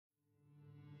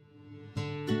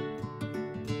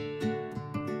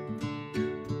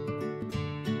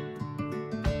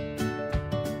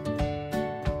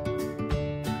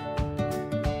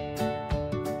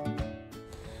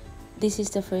This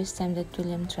is the first time that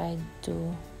William tried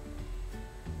to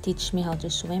teach me how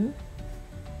to swim.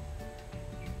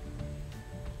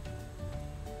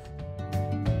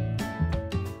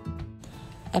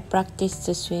 I practiced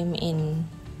to swim in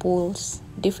pools,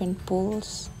 different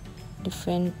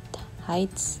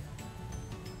heights.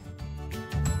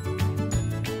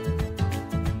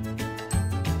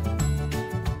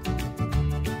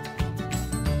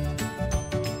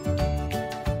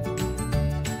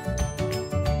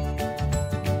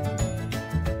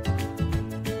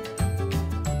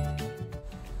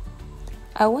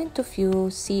 I went to few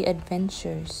sea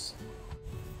adventures,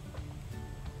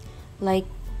 like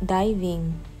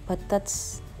diving, but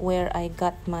that's where I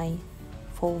got my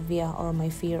phobia or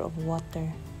my fear of water.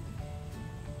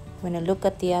 When I look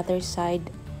at the other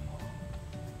side,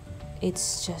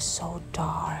 it's just so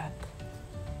dark.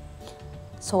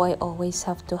 So I always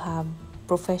have to have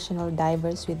professional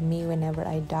divers with me whenever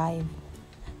I dive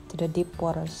to the deep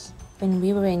waters. When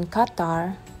we were in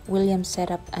Qatar, William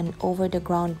set up an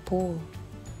over-the-ground pool.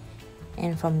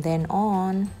 And from then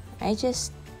on, I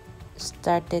just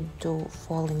started to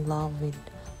fall in love with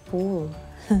pool,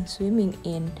 swimming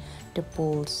in the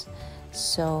pools.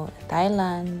 So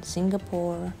Thailand,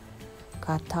 Singapore,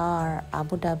 Qatar,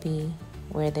 Abu Dhabi,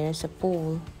 where there's a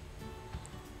pool,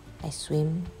 I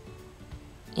swim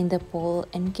in the pool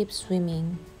and keep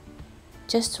swimming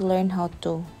just to learn how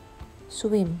to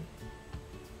swim.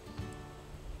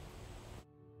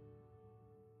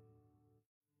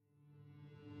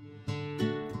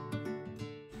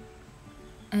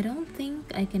 I don't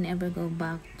think I can ever go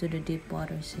back to the deep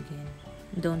waters again.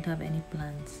 Don't have any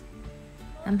plans.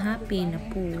 I'm happy in a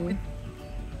pool.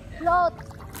 Float!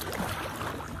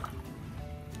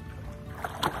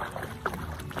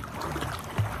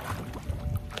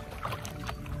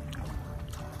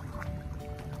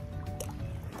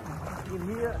 You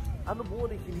can hear,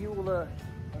 underwater you can hear all the,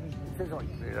 it says like,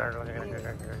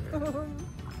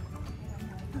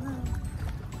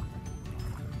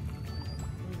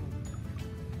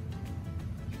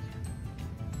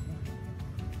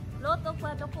 Loto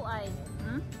pa doko ay.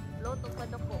 Loto pa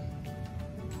doko.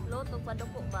 Loto pa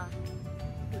doko ba?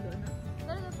 Tulo na.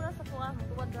 Kaya na para sa kuha,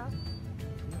 tuwad ra.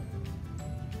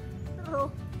 Pero,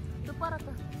 do para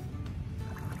ka.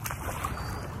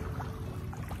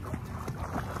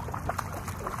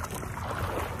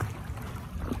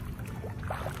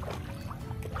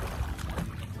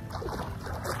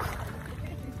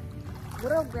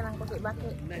 Burog ganang baki-baki.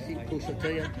 massive push, I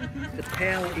tell you. The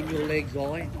power in your legs,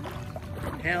 eye.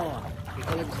 Power. You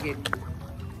call it again.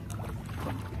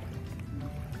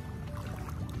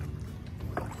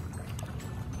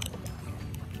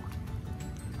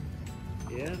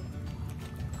 Yeah.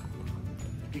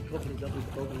 Be confident that with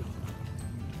goggles.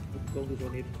 With goggles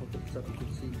on, you have confidence that you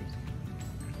can see me.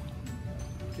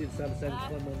 See the sun saying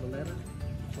climb on the ladder?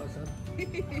 Try son.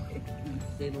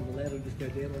 Stand on the ladder and just go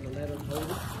down on the ladder and hold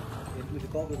it. And with the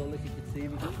goggles on, unless you can see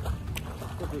everything.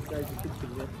 A couple of days the kids can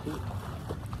go to school.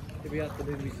 Every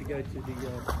afternoon we used to go to the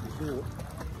resort,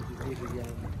 which is near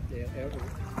the our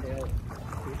lake.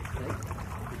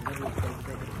 We'd never go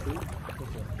to school.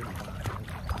 That's what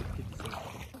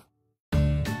kids